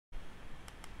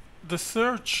The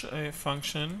search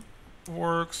function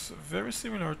works very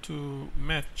similar to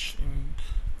match in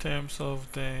terms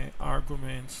of the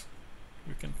arguments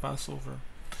we can pass over.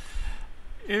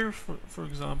 Here, for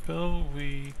example,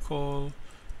 we call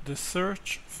the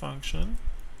search function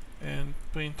and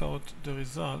print out the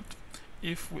result.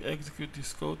 If we execute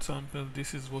this code sample,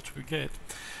 this is what we get.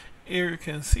 Here you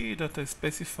can see that I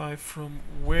specify from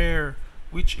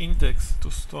which index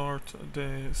to start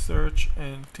the search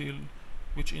until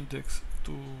which index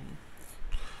to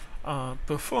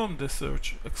perform the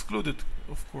search, excluded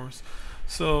of course.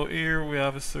 So here we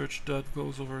have a search that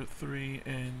goes over 3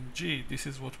 and G. This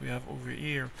is what we have over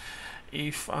here.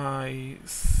 If I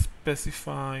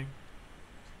specify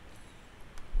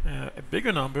a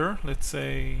bigger number, let's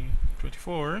say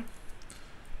 24,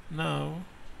 now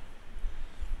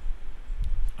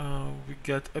we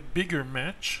get a bigger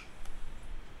match.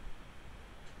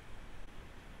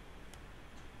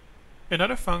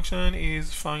 Another function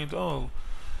is findall.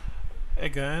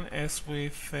 Again, as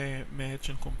with match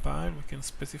and compile, we can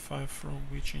specify from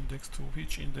which index to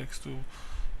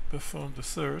perform the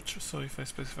search. So if I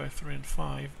specify 3 and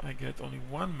 5, I get only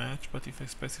one match, but if I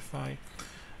specify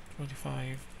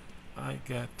 25, I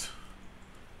get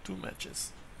two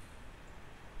matches.